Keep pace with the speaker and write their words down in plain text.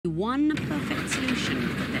One perfect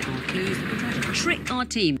solution, but there are clues that will try to trick our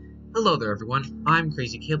team. Hello there everyone, I'm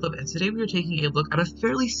Crazy Caleb, and today we are taking a look at a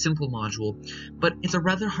fairly simple module, but it's a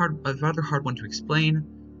rather hard one to explain,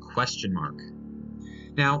 question mark.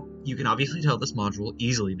 Now, you can obviously tell this module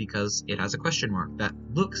easily because it has a question mark that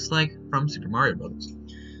looks like from Super Mario Bros.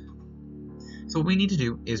 So what we need to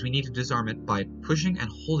do is we need to disarm it by pushing and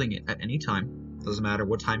holding it at any time, doesn't matter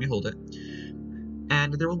what time you hold it,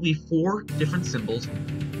 and there will be 4 different symbols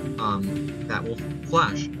that will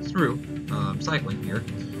flash through cycling here,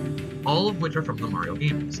 all of which are from the Mario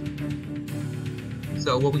games.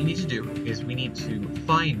 So what we need to do is we need to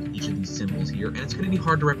find each of these symbols here, and it's going to be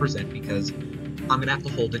hard to represent because I'm going to have to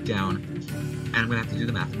hold it down, and I'm going to have to do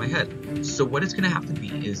the math in my head. So what it's going to have to be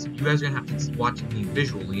is you guys are going to have to watch me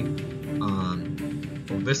visually,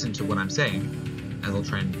 or listen to what I'm saying, as I'll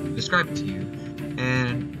try and describe it to you,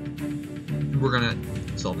 and we're going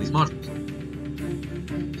to solve these modules.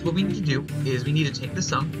 So what we need to do is we need to take the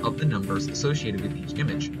sum of the numbers associated with each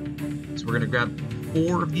image. So we're going to grab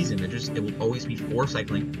 4 of these images. It will always be 4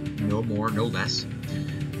 cycling, no more, no less.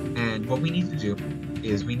 And what we need to do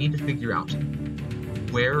is we need to figure out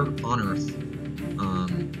where on Earth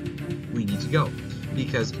we need to go.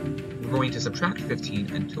 Because we're going to subtract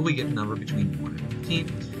 15 until we get a number between 1 and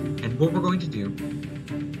 15. And what we're going to do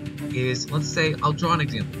is, let's say, I'll draw an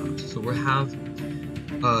example out. So we'll have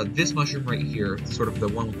this mushroom right here, sort of the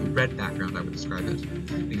one with the red background, I would describe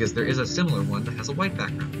it, because there is a similar one that has a white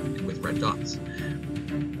background and with red dots.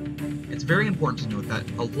 It's very important to note that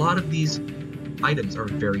a lot of these items are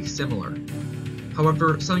very similar.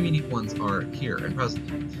 However, some unique ones are here and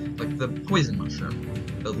present, like the poison mushroom,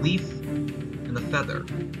 the leaf, and the feather.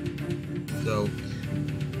 So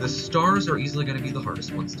the stars are easily going to be the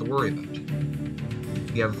hardest ones to worry about.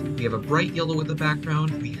 We have a bright yellow with the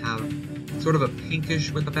background, we have sort of a pinkish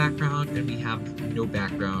with the background, and we have no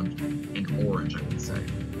background and orange, I would say.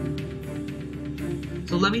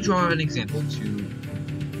 So let me draw an example to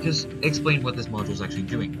just explain what this module is actually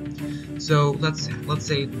doing. So let's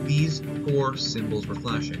say these 4 symbols were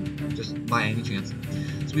flashing, just by any chance.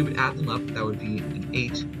 So we would add them up. That would be an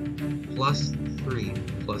 8 plus 3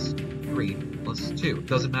 plus 3 plus 2.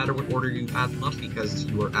 Doesn't matter what order you add them up because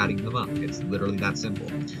you are adding them up. It's literally that simple.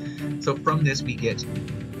 So from this we get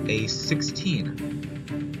a 16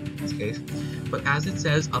 in this case, but as it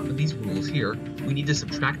says up in these rules here, we need to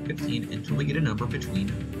subtract 15 until we get a number between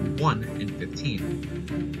 1 and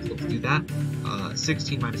 15. So let's do that.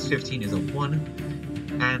 16 minus 15 is a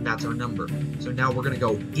 1, and that's our number. So now we're going to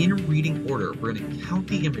go in reading order. We're going to count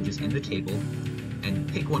the images in the table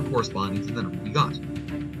and pick one corresponding to the number we got.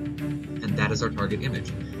 And that is our target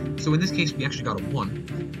image. So in this case, we actually got a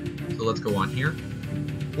 1. So let's go on here.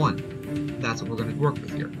 1. That's what we're going to work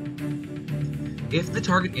with here. If the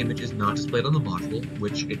target image is not displayed on the module,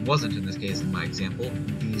 which it wasn't in this case in my example,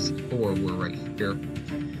 these 4 were right here,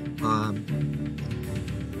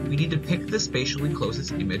 we need to pick the spatially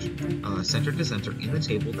closest image, center to center, in the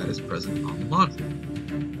table that is present on the module.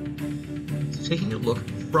 So taking a look,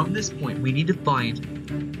 from this point, we need to find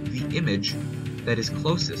the image that is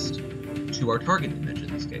closest to our target image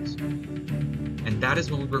in this case. And that is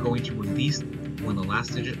when we're going to release when the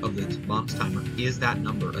last digit of the bomb's timer is that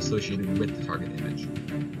number associated with the target image.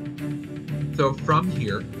 So from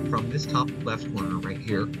here, from this top left corner right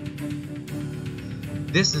here,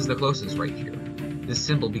 this is the closest right here. This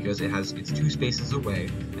symbol, because it's 2 spaces away,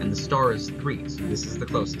 and the star is 3, so this is the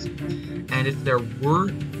closest. And if there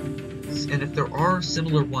are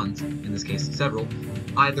similar ones, in this case several,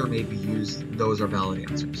 either may be used. Those are valid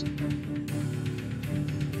answers.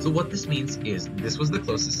 So what this means is this was the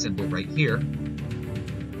closest symbol right here,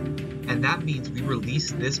 and that means we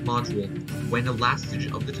release this module when the last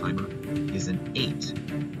digit of the timer is an 8.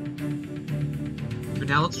 So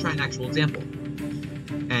now let's try an actual example.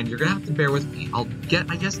 And you're gonna have to bear with me.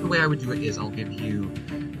 I guess the way I would do it is I'll give you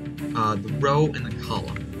the row and the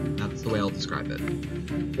column. That's the way I'll describe it.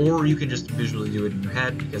 Or you can just visually do it in your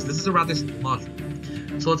head, because this is a rather simple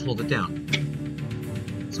module. So let's hold it down.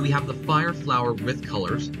 So we have the fire flower with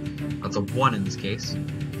colors. That's a 1 in this case.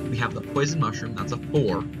 We have the poison mushroom. That's a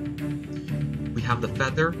 4. We have the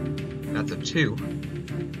feather. That's a 2.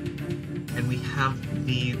 And we have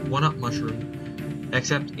the one-up mushroom,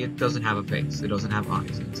 except it doesn't have a face. It doesn't have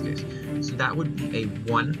eyes in this case. So that would be a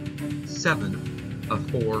 1, 7, a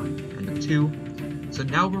 4, and a 2. So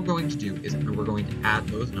now what we're going to do is we're going to add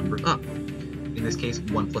those numbers up. In this case,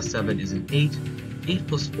 1 plus 7 is an 8, 8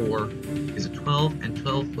 plus 4 is a 12, and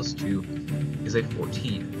 12 plus 2 is a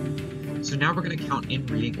 14. So now we're going to count in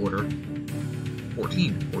reading order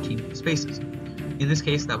 14 spaces. In this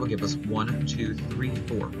case, that will give us 1, 2, 3,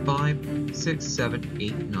 4, 5, 6, 7,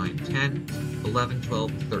 8, 9, 10, 11,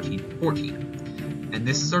 12, 13, 14. And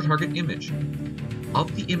this is our target image.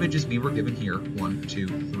 Of the images we were given here, 1,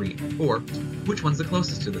 2, 3, 4, which one's the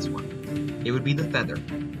closest to this one? It would be the feather.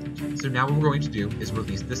 So now what we're going to do is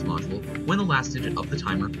release this module when the last digit of the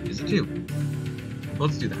timer is a 2.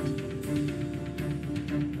 Let's do that.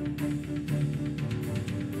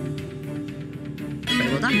 Very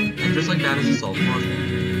well done. And just like that is a solved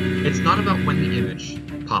module. It's not about when the image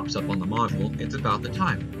pops up on the module, it's about the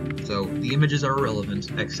time. So the images are irrelevant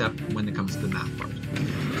except when it comes to the math part.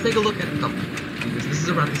 Let's take a look at a couple, because this is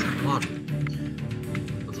around the same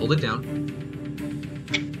module. Let's hold it down.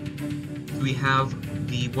 We have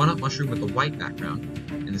the 1-up mushroom with the white background,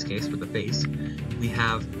 in this case with the face. We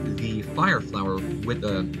have the fire flower with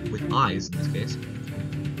eyes, in this case.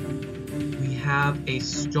 We have a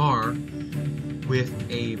star with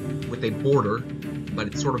a border, but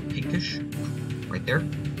it's sort of pinkish, right there.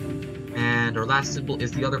 And our last symbol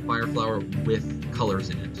is the other fire flower with colors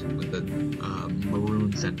in it, with the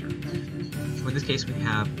maroon center. So in this case, we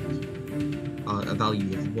have a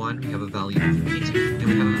value of 1, we have a value of 8, and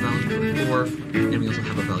we have a value of 4, and we also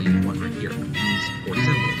have a value of 1 right here. These 4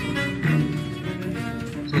 symbols.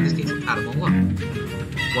 So in this case, we'll add them all up.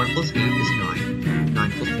 1 plus 8 is 9,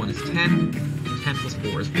 9 plus 1 is 10, 10 plus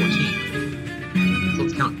 4 is 14. So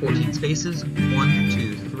let's count 14 spaces. 1,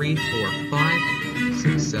 2, 3, 4, 5,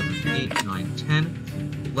 6, 7, 8, 9,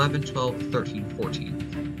 10, 11, 12, 13,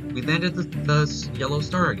 14. We then did the yellow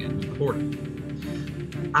star again with the border.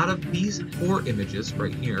 Out of these 4 images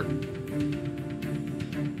right here,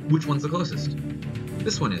 which one's the closest?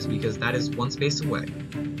 This one is, because that is 1 space away.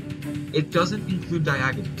 It doesn't include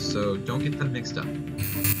diagonals, so don't get them mixed up.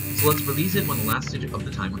 So let's release it when the last digit of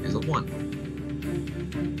the timer is a 1.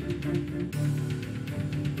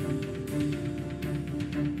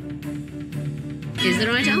 Is the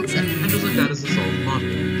right answer. And just like that is a solved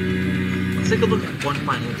module. Let's take a look at one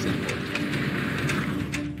final example.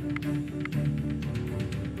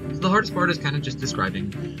 So the hardest part is kind of just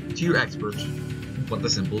describing to your expert what the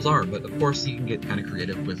symbols are, but of course you can get kind of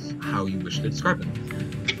creative with how you wish to describe them.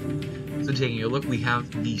 So taking a look, we have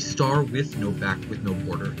the star with no back, with no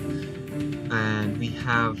border, and we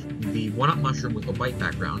have the 1-up mushroom with a white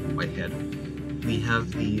background, white head. We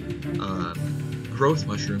have the growth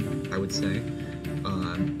mushroom, I would say,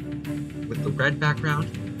 with the red background,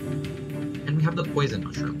 and we have the poison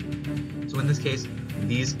mushroom. So in this case,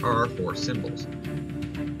 these are our 4 symbols.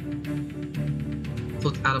 So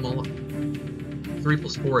let's add them all up. 3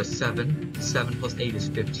 plus 4 is 7, 7 plus 8 is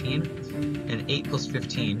 15, and 8 plus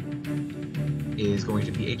 15 is going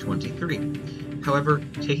to be a 23. However,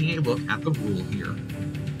 taking a look at the rule here,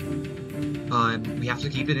 we have to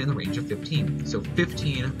keep it in the range of 15. So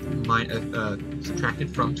 15 subtracted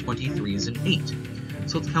from 23 is an 8.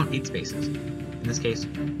 So let's count 8 spaces. In this case,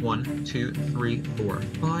 1, 2, 3, 4,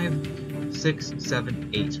 5, 6, 7,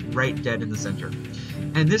 8, right dead in the center.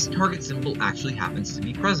 And this target symbol actually happens to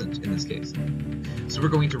be present in this case. So we're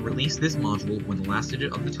going to release this module when the last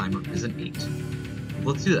digit of the timer is an 8.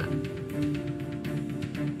 Let's do that.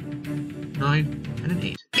 9 and an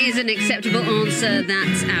 8. Is an acceptable answer.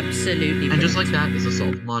 That's absolutely And just like that is a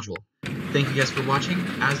solved module. Thank you guys for watching.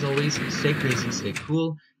 As always, stay crazy, stay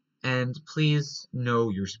cool, and please know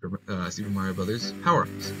your Super Mario Brothers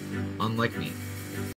power-ups, unlike me.